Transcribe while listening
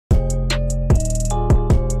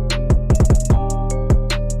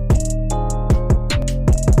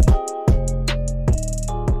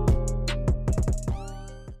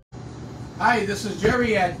Hi, this is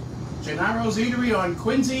Jerry at Gennaro'S Eatery on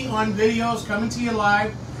Quincy on videos, coming to you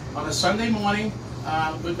live on a Sunday morning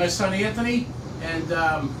with my son Anthony,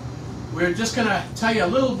 and we're just going to tell you a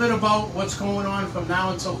little bit about what's going on from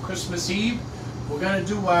now until Christmas Eve. We're going to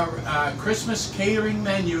do our Christmas catering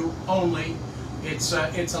menu only. It's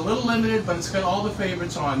a little limited, but it's got all the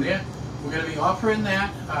favorites on there. We're going to be offering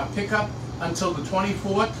that pickup until the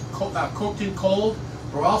 24th, cooked and cold.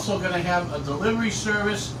 We're also going to have a delivery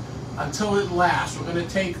service until it lasts. We're going to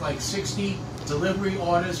take like 60 delivery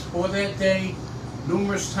orders for that day,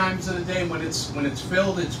 numerous times of the day. When it's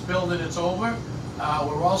filled and it's over.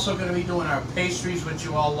 We're also going to be doing our pastries, which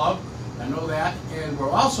you all love. I know that. And we're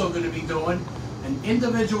also going to be doing an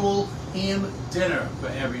individual ham dinner for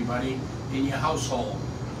everybody in your household.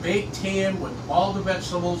 Baked ham with all the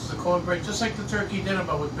vegetables, the cornbread, just like the turkey dinner,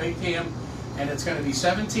 but with baked ham. And it's going to be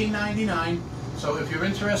 $17.99. So if you're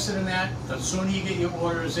interested in that, the sooner you get your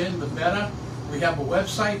orders in, the better. We have a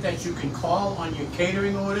website that you can call on your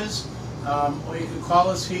catering orders, or you can call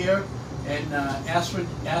us here and ask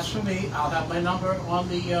for me. I'll have my number on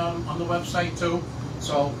the website too.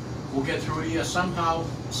 So we'll get through to you somehow,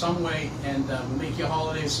 some way, and we'll make your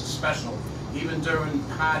holidays special, even during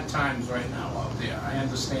hard times right now out there. I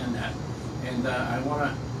understand that, and I want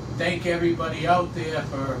to thank everybody out there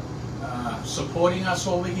for supporting us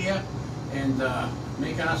over here and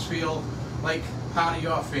making us feel like part of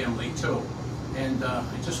your family too. And I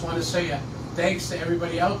just want to say thanks to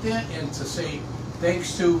everybody out there, and to say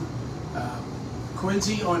thanks to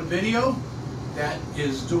Quincy on video, that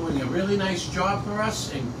is doing a really nice job for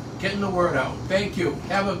us and getting the word out. Thank you.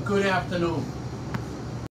 Have a good afternoon.